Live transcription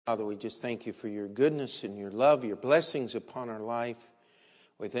Father, we just thank you for your goodness and your love, your blessings upon our life.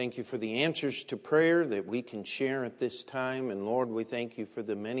 We thank you for the answers to prayer that we can share at this time. And Lord, we thank you for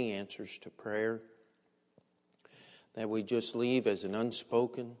the many answers to prayer that we just leave as an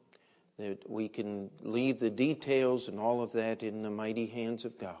unspoken, that we can leave the details and all of that in the mighty hands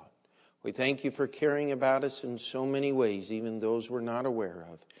of God. We thank you for caring about us in so many ways, even those we're not aware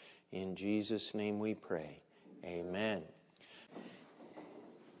of. In Jesus' name we pray. Amen.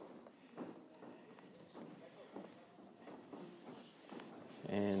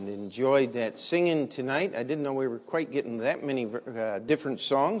 And enjoyed that singing tonight. I didn't know we were quite getting that many different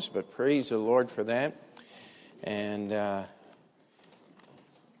songs, but praise the Lord for that. And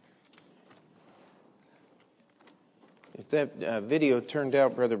if that video turned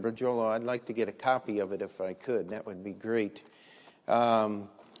out, Brother Brajolo, I'd like to get a copy of it if I could. That would be great.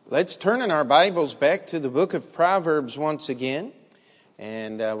 Let's turn in our Bibles back to the book of Proverbs once again.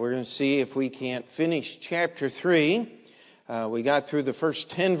 And we're going to see if we can't finish chapter 3. We got through the first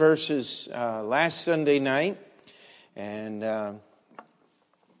 10 verses last Sunday night, and I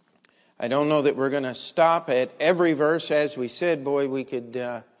don't know that we're going to stop at every verse. As we said, boy, we could,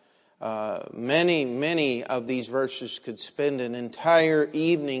 many of these verses could spend an entire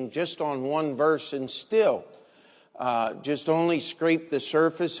evening just on one verse and still just only scrape the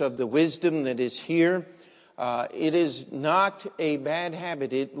surface of the wisdom that is here. It is not a bad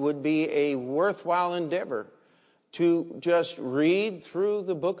habit. It would be a worthwhile endeavor to just read through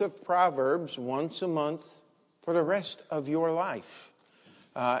the book of Proverbs once a month for the rest of your life.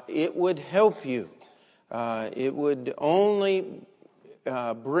 It would help you. It would only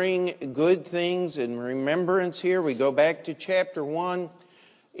bring good things and remembrance here. We go back to chapter 1,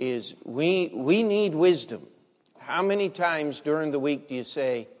 is we need wisdom. How many times during the week do you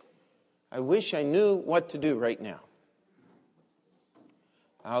say, I wish I knew what to do right now?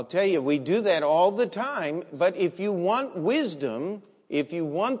 I'll tell you, we do that all the time, but if you want wisdom, if you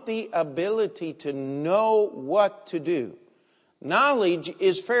want the ability to know what to do, knowledge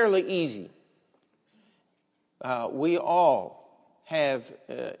is fairly easy. We all have,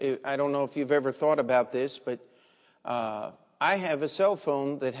 I don't know if you've ever thought about this, but I have a cell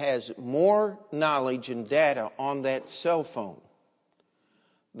phone that has more knowledge and data on that cell phone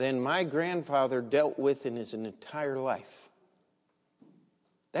than my grandfather dealt with in his entire life.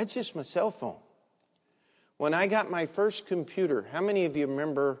 That's just my cell phone. When I got my first computer, how many of you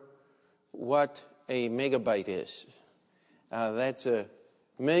remember what a megabyte is? That's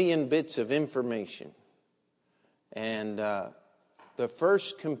 1,000,000 bits of information. And the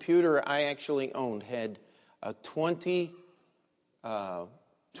first computer I actually owned had a 20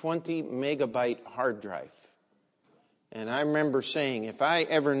 megabyte hard drive. And I remember saying, if I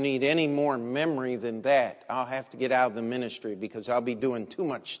ever need any more memory than that, I'll have to get out of the ministry because I'll be doing too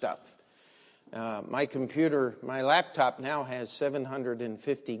much stuff. My computer, my laptop now has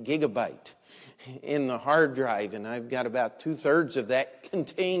 750 gigabyte in the hard drive, and I've got about 2/3 of that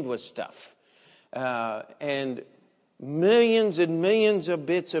contained with stuff. And millions and millions of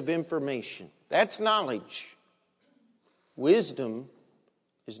bits of information. That's knowledge. Wisdom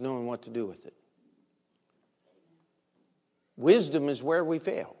is knowing what to do with it. Wisdom is where we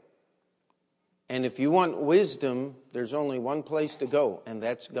fail. And if you want wisdom, there's only one place to go, and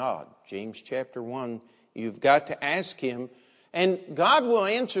that's God. James chapter 1, you've got to ask Him, and God will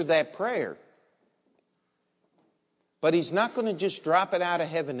answer that prayer. But He's not going to just drop it out of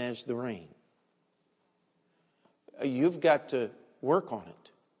heaven as the rain. You've got to work on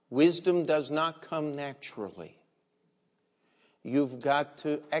it. Wisdom does not come naturally. You've got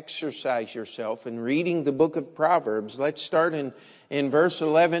to exercise yourself in reading the book of Proverbs. Let's start in verse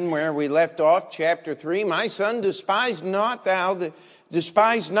 11 where we left off, chapter 3. My son, despise not the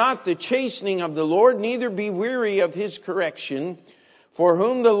chastening of the Lord, neither be weary of His correction. For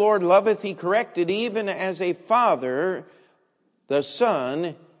whom the Lord loveth, He corrected, even as a father the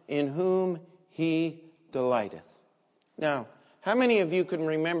son in whom He delighteth. Now, how many of you can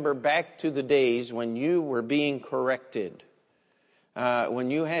remember back to the days when you were being corrected? When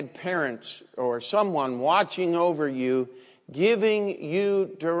you had parents or someone watching over you, giving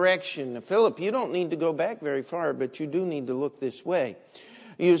you direction. Now, Philip, you don't need to go back very far, but you do need to look this way.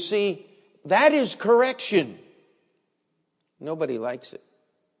 You see, that is correction. Nobody likes it.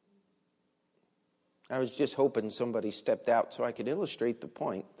 I was just hoping somebody stepped out so I could illustrate the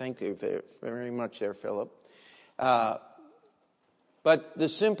point. Thank you very much there, Philip. But the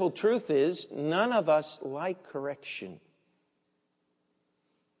simple truth is, none of us like correction.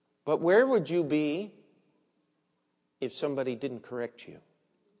 But where would you be if somebody didn't correct you?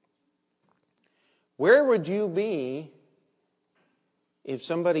 Where would you be if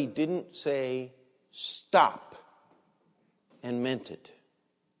somebody didn't say stop and meant it.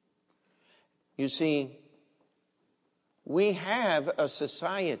 You see, we have a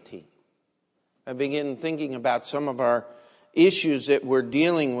society. I begin thinking about some of our issues that we're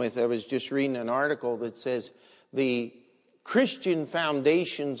dealing with. I was just reading an article that says the Christian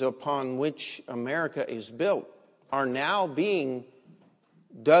foundations upon which America is built are now being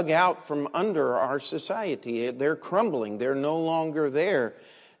dug out from under our society. They're crumbling. They're no longer there.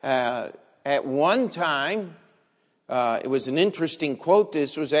 At one time, it was an interesting quote.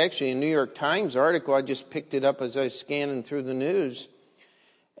 This was actually a New York Times article. I just picked it up as I was scanning through the news.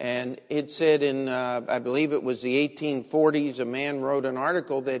 And it said in, I believe it was the 1840s, a man wrote an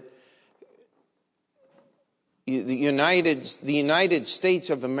article that the United States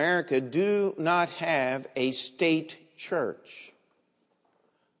of America do not have a state church.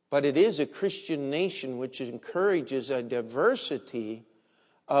 But it is a Christian nation which encourages a diversity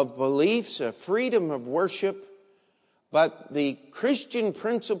of beliefs, a freedom of worship. But the Christian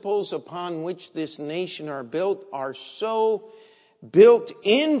principles upon which this nation are built are so built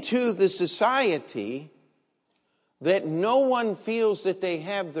into the society that no one feels that they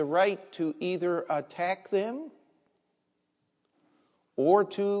have the right to either attack them or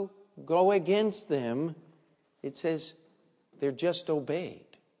to go against them. It says they're just obeyed.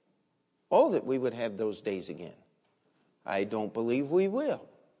 Oh, that we would have those days again. I don't believe we will.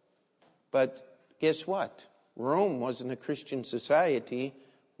 But guess what? Rome wasn't a Christian society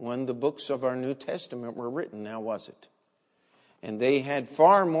when the books of our New Testament were written, now was it? And they had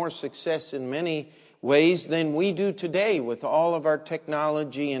far more success in many ways than we do today with all of our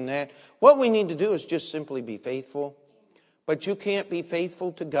technology and that. What we need to do is just simply be faithful. But you can't be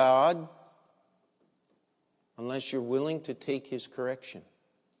faithful to God unless you're willing to take His correction.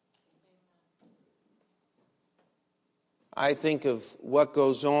 I think of what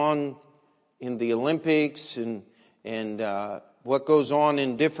goes on in the Olympics and what goes on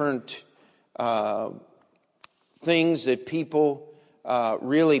in different things that people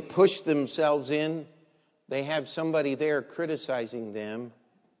really push themselves in. They have somebody there criticizing them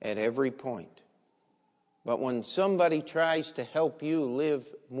at every point. But when somebody tries to help you live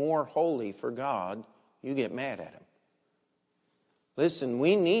more holy for God, you get mad at them. Listen,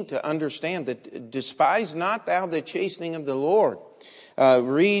 we need to understand that despise not thou the chastening of the Lord.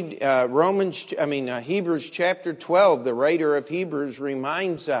 Read Hebrews chapter 12. The writer of Hebrews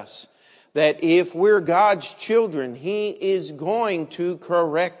reminds us that if we're God's children, He is going to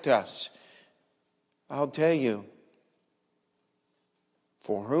correct us. I'll tell you,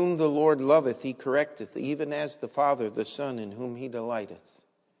 for whom the Lord loveth, He correcteth, even as the Father the Son in whom He delighteth.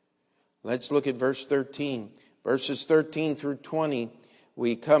 Let's look at verse 13. Verses 13 through 20,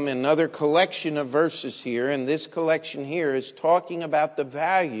 we come in another collection of verses here, and this collection here is talking about the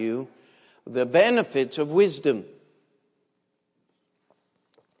value, the benefits of wisdom.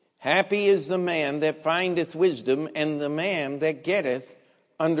 Happy is the man that findeth wisdom, and the man that getteth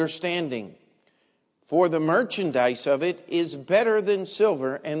understanding. For the merchandise of it is better than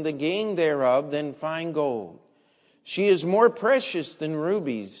silver, and the gain thereof than fine gold. She is more precious than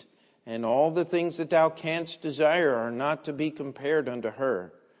rubies, and all the things that thou canst desire are not to be compared unto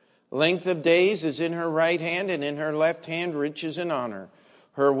her. Length of days is in her right hand, and in her left hand riches and honor.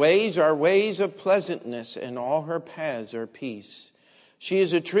 Her ways are ways of pleasantness, and all her paths are peace. She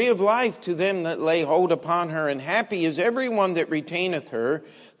is a tree of life to them that lay hold upon her, and happy is every one that retaineth her.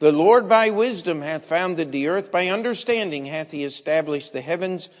 The Lord by wisdom hath founded the earth, by understanding hath He established the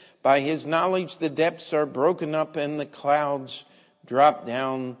heavens. By His knowledge the depths are broken up, and the clouds drop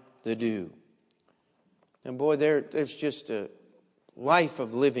down the dew. And boy, there's just a life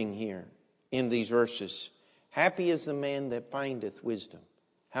of living here in these verses. Happy is the man that findeth wisdom.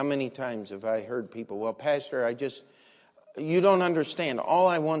 How many times have I heard people, well, Pastor, you don't understand. All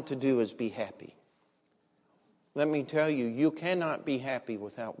I want to do is be happy. Let me tell you, you cannot be happy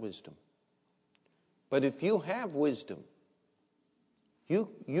without wisdom. But if you have wisdom,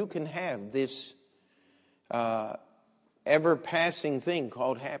 you can have this ever-passing thing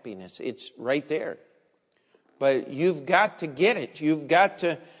called happiness. It's right there. But you've got to get it. You've got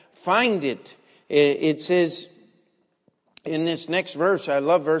to find it. It says in this next verse, I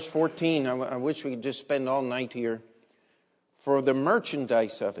love verse 14. I wish we could just spend all night here. For the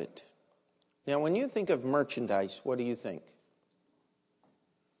merchandise of it. Now, when you think of merchandise, what do you think?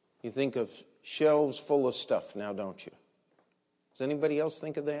 You think of shelves full of stuff now, don't you? Does anybody else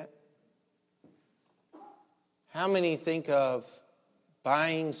think of that? How many think of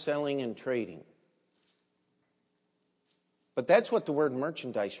buying, selling, and trading? But that's what the word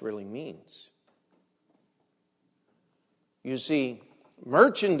merchandise really means. You see,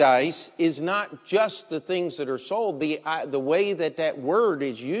 merchandise is not just the things that are sold. The way that word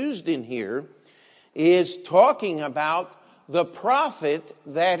is used in here is talking about the profit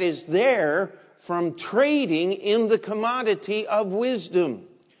that is there from trading in the commodity of wisdom.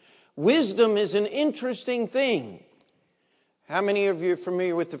 Wisdom is an interesting thing. How many of you are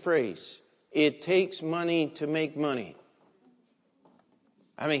familiar with the phrase, it takes money to make money?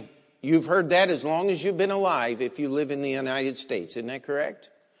 I mean, you've heard that as long as you've been alive if you live in the United States. Isn't that correct?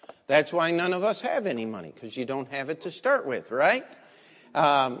 That's why none of us have any money, because you don't have it to start with, right?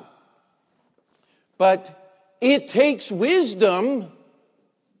 But it takes wisdom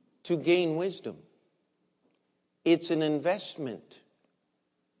to gain wisdom. It's an investment.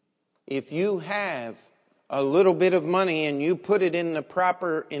 If you have a little bit of money and you put it in the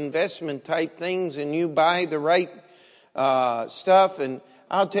proper investment type things and you buy the right stuff, and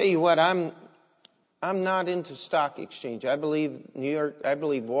I'll tell you what, I'm not into stock exchange. I believe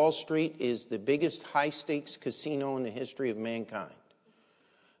Wall Street is the biggest high stakes casino in the history of mankind.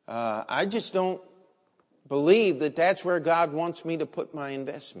 I just don't believe that that's where God wants me to put my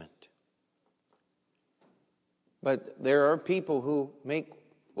investment. But there are people who make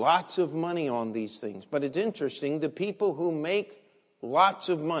lots of money on these things. But it's interesting, the people who make lots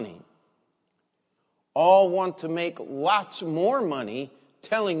of money all want to make lots more money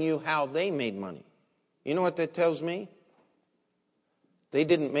telling you how they made money. You know what that tells me? They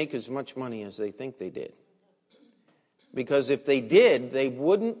didn't make as much money as they think they did. Because if they did, they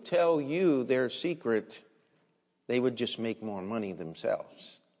wouldn't tell you their secret. They would just make more money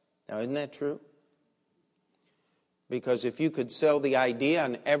themselves. Now, isn't that true? Because if you could sell the idea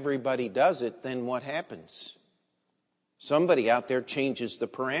and everybody does it, then what happens? Somebody out there changes the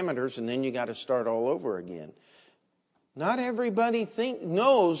parameters and then you got to start all over again. Not everybody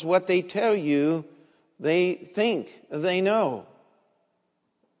knows what they tell you they think they know.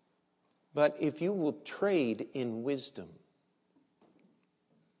 But if you will trade in wisdom,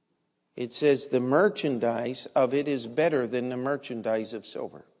 it says the merchandise of it is better than the merchandise of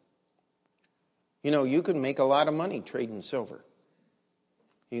silver. You know, you can make a lot of money trading silver.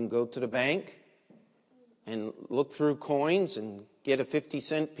 You can go to the bank and look through coins and get a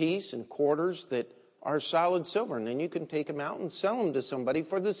 50-cent piece and quarters that are solid silver. And then you can take them out and sell them to somebody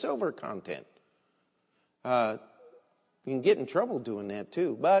for the silver content. You can get in trouble doing that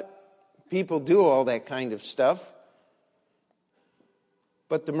too. But people do all that kind of stuff.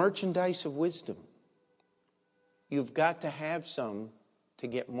 But the merchandise of wisdom, you've got to have some to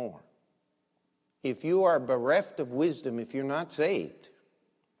get more. If you are bereft of wisdom, if you're not saved,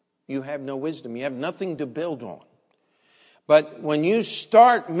 you have no wisdom. You have nothing to build on. But when you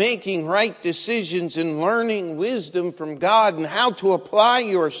start making right decisions and learning wisdom from God and how to apply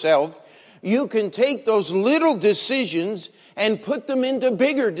yourself, you can take those little decisions and put them into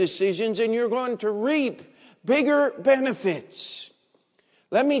bigger decisions, and you're going to reap bigger benefits.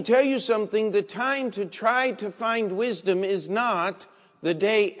 Let me tell you something. The time to try to find wisdom is not the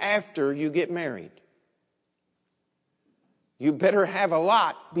day after you get married. You better have a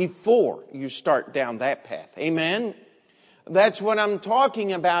lot before you start down that path. Amen? That's what I'm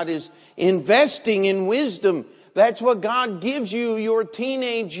talking about, is investing in wisdom. That's what God gives you your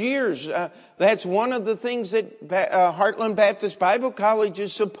teenage years. That's one of the things that Heartland Baptist Bible College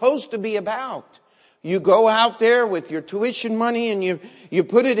is supposed to be about. You go out there with your tuition money and you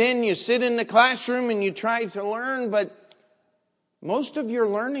put it in, you sit in the classroom and you try to learn, but most of your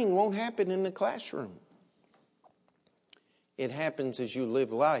learning won't happen in the classroom. It happens as you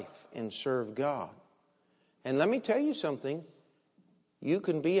live life and serve God. And let me tell you something. You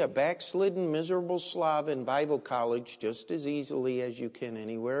can be a backslidden, miserable slob in Bible college just as easily as you can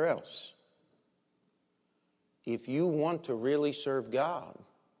anywhere else. If you want to really serve God,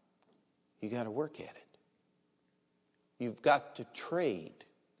 you got to work at it. You've got to trade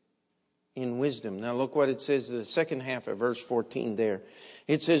in wisdom. Now look what it says in the second half of verse 14 there.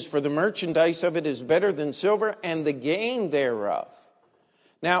 It says, for the merchandise of it is better than silver, and the gain thereof.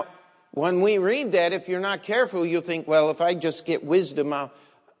 Now, when we read that, if you're not careful, you'll think, well, if I just get wisdom,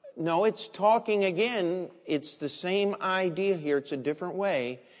 No, it's talking again. It's the same idea here. It's a different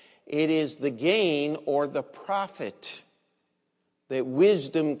way. It is the gain or the profit that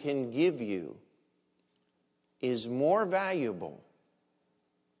wisdom can give you is more valuable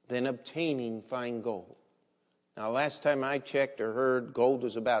than obtaining fine gold. Now, last time I checked or heard, gold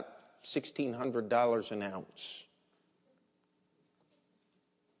was about $1,600 an ounce.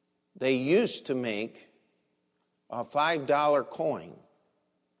 They used to make a $5 coin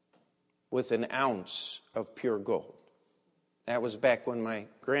with an ounce of pure gold. That was back when my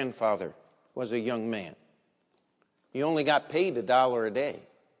grandfather was a young man. You only got paid $1 a day.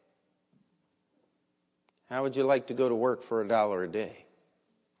 How would you like to go to work for $1 a day?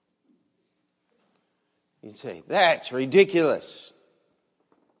 You'd say, that's ridiculous.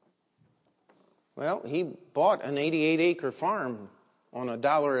 Well, he bought an 88-acre farm on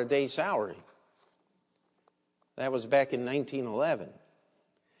 $1 a day salary. That was back in 1911.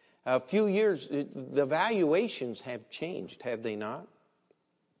 A few years, the valuations have changed, have they not?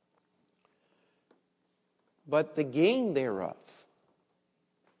 But the gain thereof.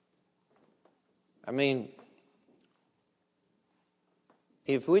 I mean,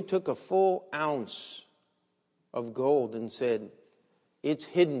 if we took a full ounce of gold and said, it's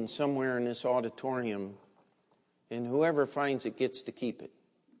hidden somewhere in this auditorium, and whoever finds it gets to keep it.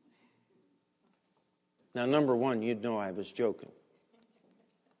 Now, number one, you'd know I was joking.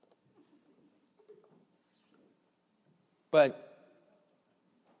 But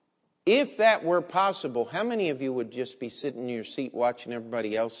if that were possible, how many of you would just be sitting in your seat watching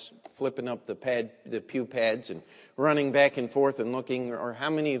everybody else flipping up the pew pads and running back and forth and looking, or how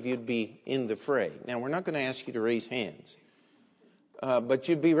many of you'd be in the fray? Now, we're not going to ask you to raise hands. But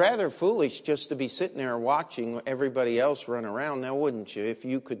you'd be rather foolish just to be sitting there watching everybody else run around, now wouldn't you, if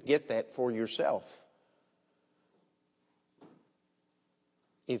you could get that for yourself?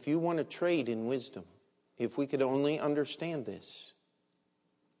 If you want to trade in wisdom, if we could only understand this,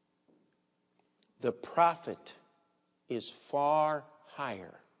 the profit is far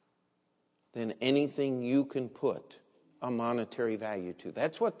higher than anything you can put a monetary value to.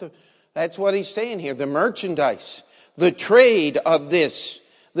 That's what he's saying here. The merchandise, the trade of this,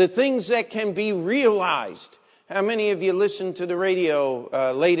 the things that can be realized. How many of you listen to the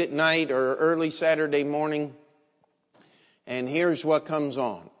radio late at night or early Saturday morning? And here's what comes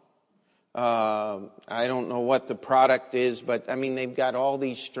on. I don't know what the product is, but I mean, they've got all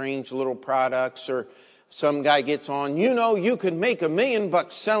these strange little products, or some guy gets on, you can make $1 million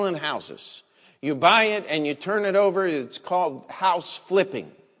selling houses. You buy it and you turn it over. It's called house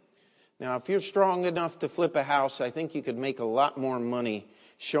flipping. Now, if you're strong enough to flip a house, I think you could make a lot more money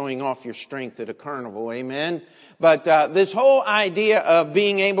showing off your strength at a carnival. Amen. But this whole idea of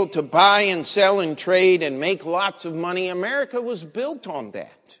being able to buy and sell and trade and make lots of money, America was built on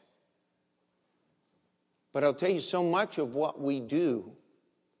that. But I'll tell you, so much of what we do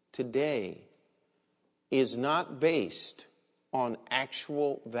today is not based on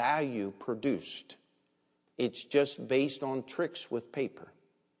actual value produced. It's just based on tricks with paper.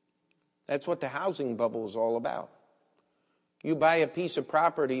 That's what the housing bubble is all about. You buy a piece of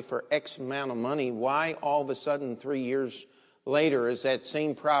property for X amount of money. Why all of a sudden 3 years later is that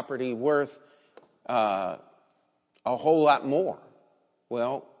same property worth a whole lot more?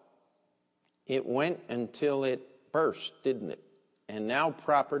 Well, it went until it burst, didn't it? And now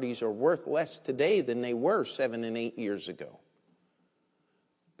properties are worth less today than they were 7 and 8 years ago.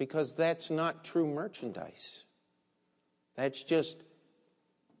 Because that's not true merchandise. That's just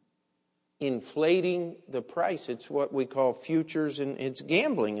inflating the price. It's what we call futures, and it's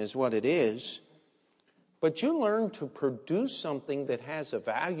gambling is what it is. But you learn to produce something that has a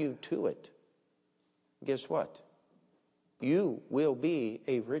value to it. Guess what? You will be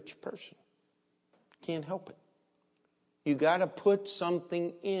a rich person. Can't help it. You got to put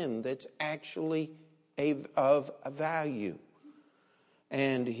something in that's actually of a value.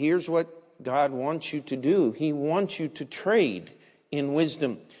 And here's what God wants you to do. He wants you to trade in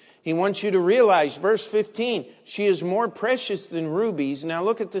wisdom. He wants you to realize, verse 15, she is more precious than rubies. Now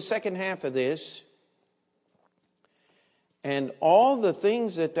look at the second half of this. And all the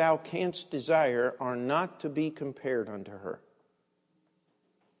things that thou canst desire are not to be compared unto her.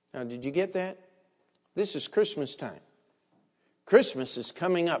 Now, did you get that? This is Christmas time. Christmas is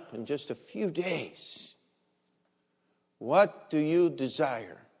coming up in just a few days. What do you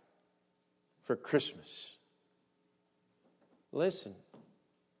desire for Christmas? Listen.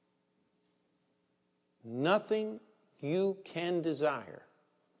 Nothing you can desire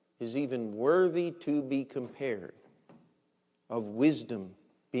is even worthy to be compared of wisdom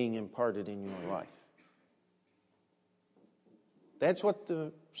being imparted in your life. That's what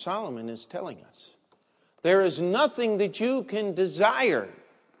Solomon is telling us. There is nothing that you can desire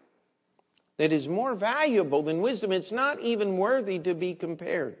that is more valuable than wisdom. It's not even worthy to be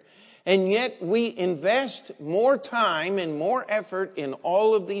compared. And yet we invest more time and more effort in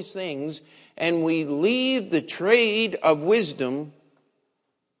all of these things, and we leave the trade of wisdom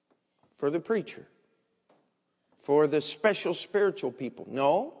for the preacher, for the special spiritual people.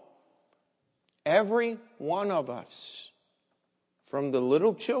 No, every one of us, from the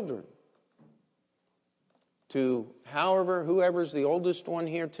little children to whoever's the oldest one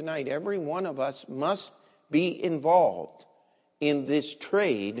here tonight, every one of us must be involved in this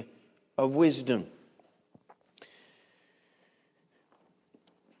trade of wisdom.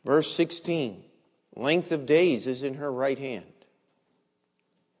 Verse 16, length of days is in her right hand.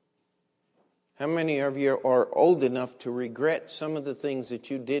 How many of you are old enough to regret some of the things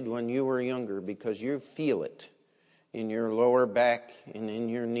that you did when you were younger because you feel it in your lower back and in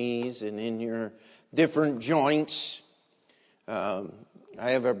your knees and in your different joints? I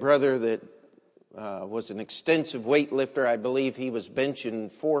have a brother that was an extensive weightlifter. I believe he was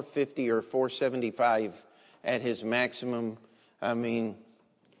benching 450 or 475 at his maximum. I mean,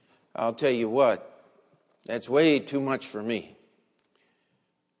 I'll tell you what, that's way too much for me.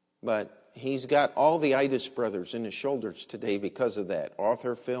 But he's got all the itis brothers in his shoulders today because of that.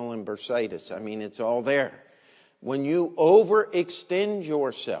 Arthur, Phil, and bursitis. I mean, it's all there. When you overextend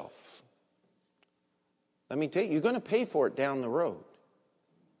yourself, let me tell you, you're going to pay for it down the road.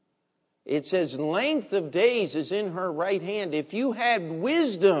 It says length of days is in her right hand. If you had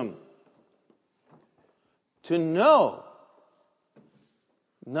wisdom to know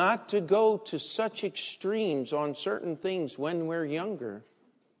not to go to such extremes on certain things when we're younger,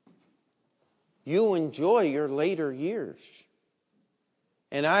 you enjoy your later years.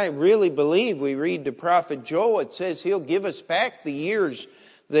 And I really believe, we read the prophet Joel, it says he'll give us back the years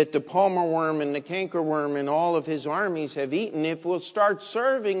that the palmer worm and the cankerworm and all of his armies have eaten if we'll start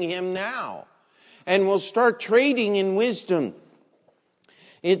serving him now. And we'll start trading in wisdom.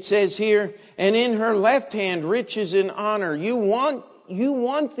 It says here, and in her left hand riches and honor. You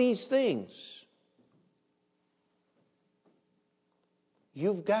want these things.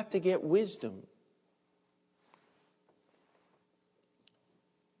 You've got to get wisdom.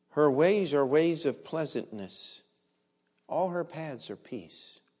 Her ways are ways of pleasantness. All her paths are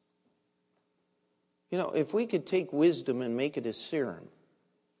peace. You know, if we could take wisdom and make it a serum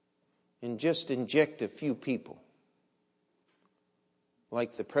and just inject a few people,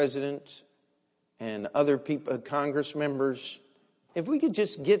 like the president and other people, Congress members, if we could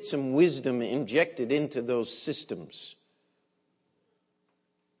just get some wisdom injected into those systems,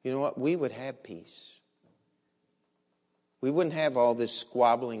 you know what? We would have peace. We wouldn't have all this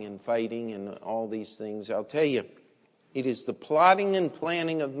squabbling and fighting and all these things. I'll tell you, it is the plotting and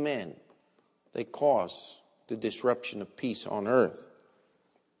planning of men that cause the disruption of peace on earth.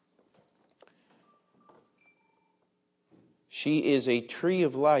 She is a tree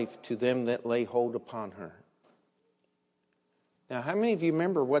of life to them that lay hold upon her. Now, how many of you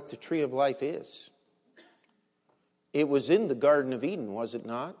remember what the tree of life is? It was in the Garden of Eden, was it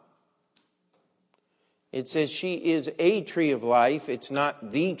not? It says she is a tree of life. It's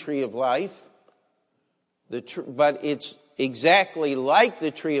not the tree of life. But it's exactly like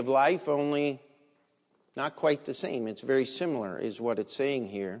the tree of life, only not quite the same. It's very similar, is what it's saying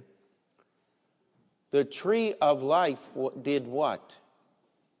here. The tree of life did what?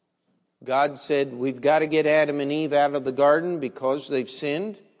 God said, we've got to get Adam and Eve out of the garden because they've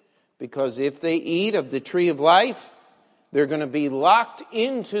sinned. Because if they eat of the tree of life, they're going to be locked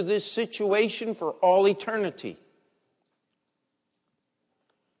into this situation for all eternity.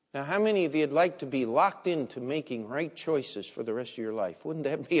 Now, how many of you would like to be locked into making right choices for the rest of your life? Wouldn't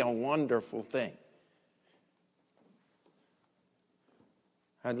that be a wonderful thing?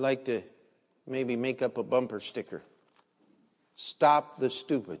 I'd like to maybe make up a bumper sticker. Stop the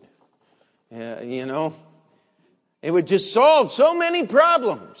stupid. You know, it would just solve so many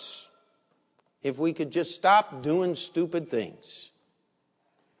problems if we could just stop doing stupid things.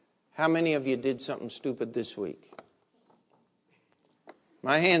 How many of you did something stupid this week?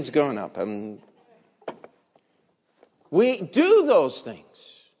 My hand's going up. We do those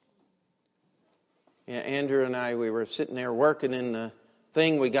things. Yeah, Andrew and I, we were sitting there working in the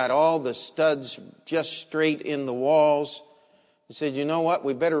thing. We got all the studs just straight in the walls. He said, you know what?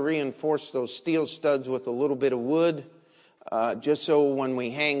 We better reinforce those steel studs with a little bit of wood. Just so when we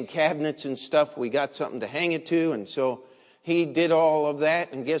hang cabinets and stuff, we got something to hang it to. And so he did all of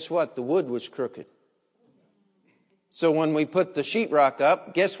that. And guess what? The wood was crooked. So when we put the sheetrock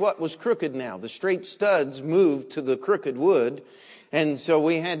up, guess what was crooked now? The straight studs moved to the crooked wood. And so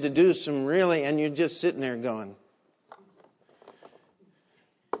we had to do some really, and you're just sitting there going,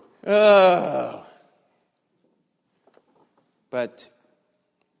 oh. But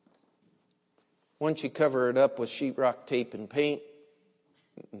once you cover it up with sheetrock, tape, and paint,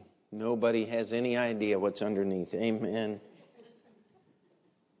 nobody has any idea what's underneath. Amen.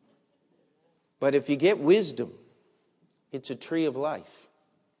 But if you get wisdom, it's a tree of life.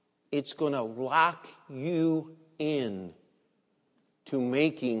 It's going to lock you in to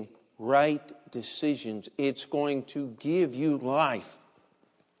making right decisions. It's going to give you life.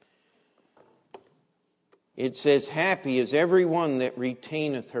 It says, happy is everyone that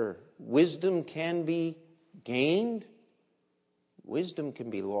retaineth her. Wisdom can be gained. Wisdom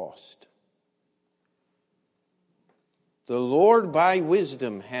can be lost. The Lord by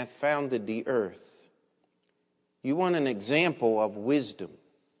wisdom hath founded the earth. You want an example of wisdom?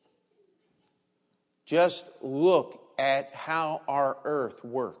 Just look at how our earth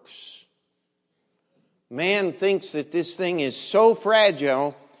works. Man thinks that this thing is so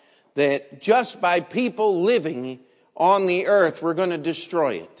fragile that just by people living on the earth, we're going to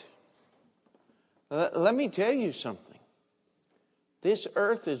destroy it. Let me tell you something. This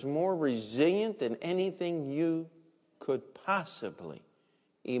earth is more resilient than anything you could possibly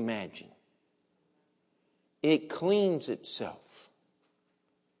imagine. It cleans itself.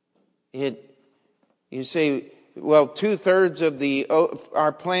 You say, well, 2/3 of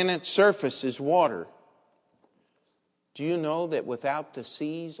our planet's surface is water. Do you know that without the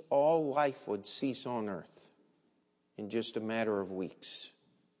seas, all life would cease on earth in just a matter of weeks?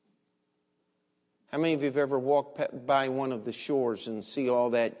 How many of you have ever walked by one of the shores and see all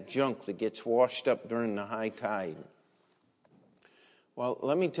that junk that gets washed up during the high tide? Well,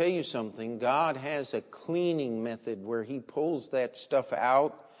 let me tell you something. God has a cleaning method where He pulls that stuff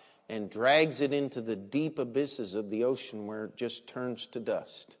out and drags it into the deep abysses of the ocean where it just turns to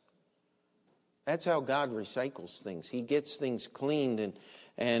dust. That's how God recycles things. He gets things cleaned.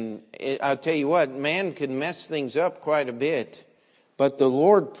 I'll tell you what, man can mess things up quite a bit. But the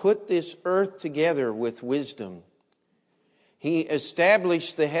Lord put this earth together with wisdom. He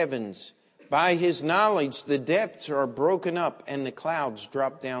established the heavens. By His knowledge, the depths are broken up and the clouds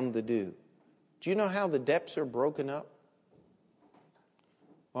drop down the dew. Do you know how the depths are broken up?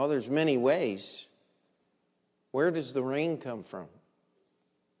 Well, there's many ways. Where does the rain come from?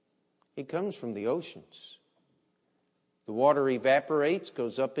 It comes from the oceans. The water evaporates,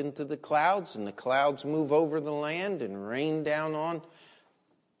 goes up into the clouds, and the clouds move over the land and rain down on.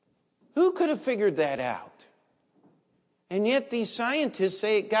 Who could have figured that out? And yet these scientists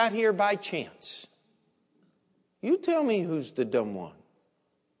say it got here by chance. You tell me who's the dumb one.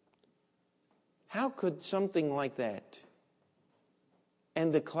 How could something like that?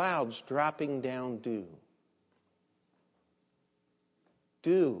 And the clouds dropping down dew.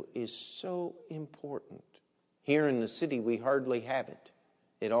 Dew is so important. Here in the city, we hardly have it.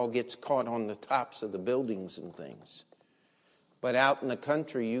 It all gets caught on the tops of the buildings and things. But out in the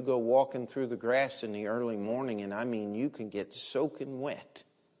country, you go walking through the grass in the early morning, and I mean, you can get soaking wet.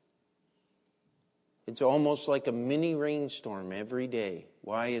 It's almost like a mini rainstorm every day.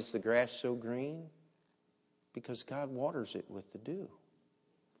 Why is the grass so green? Because God waters it with the dew.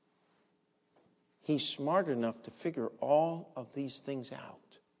 He's smart enough to figure all of these things out.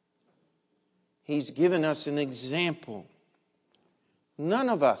 He's given us an example. None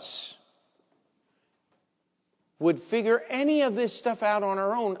of us would figure any of this stuff out on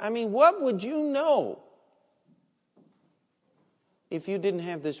our own. I mean, what would you know if you didn't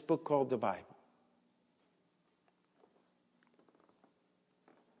have this book called the Bible?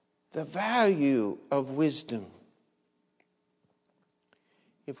 The value of wisdom.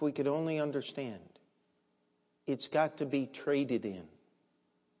 If we could only understand, it's got to be traded in.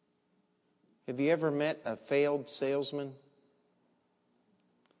 Have you ever met a failed salesman?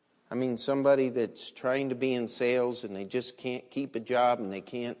 I mean, somebody that's trying to be in sales and they just can't keep a job and they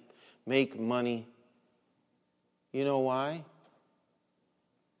can't make money. You know why?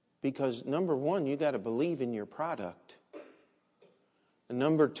 Because number one, you got to believe in your product. And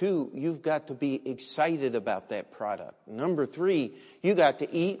number two, you've got to be excited about that product. Number three, you got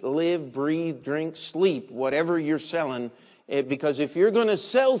to eat, live, breathe, drink, sleep, whatever you're selling. Because if you're going to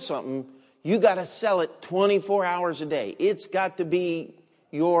sell something, you got to sell it 24 hours a day. It's got to be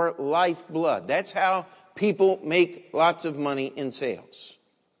your lifeblood. That's how people make lots of money in sales.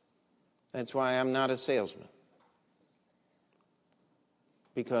 That's why I'm not a salesman.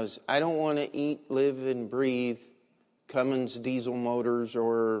 Because I don't want to eat, live, and breathe Cummins diesel motors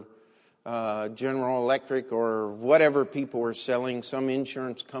or General Electric or whatever people are selling, some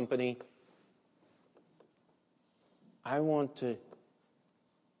insurance company. I want to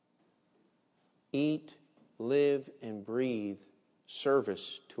eat, live, and breathe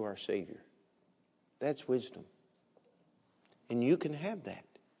service to our Savior. That's wisdom. And you can have that.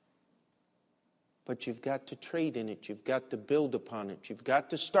 But you've got to trade in it. You've got to build upon it. You've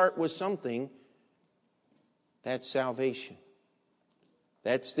got to start with something. That's salvation.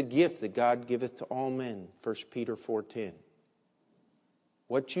 That's the gift that God giveth to all men, 1 Peter 4:10.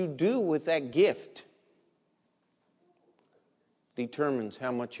 What you do with that gift determines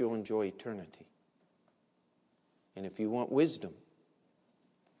how much you'll enjoy eternity. And if you want wisdom,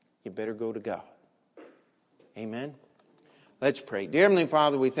 you better go to God. Amen. Let's pray. Dear Heavenly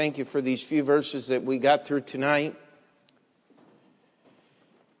Father, we thank you for these few verses that we got through tonight.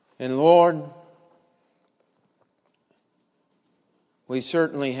 And Lord, we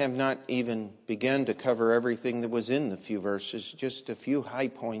certainly have not even begun to cover everything that was in the few verses, just a few high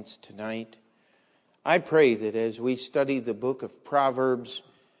points tonight. I pray that as we study the book of Proverbs,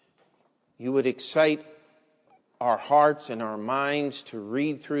 you would excite our hearts and our minds to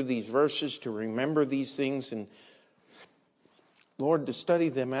read through these verses, to remember these things, and Lord, to study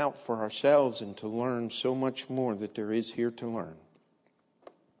them out for ourselves and to learn so much more that there is here to learn.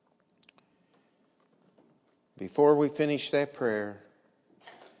 Before we finish that prayer,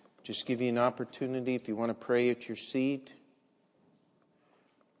 just give you an opportunity if you want to pray at your seat.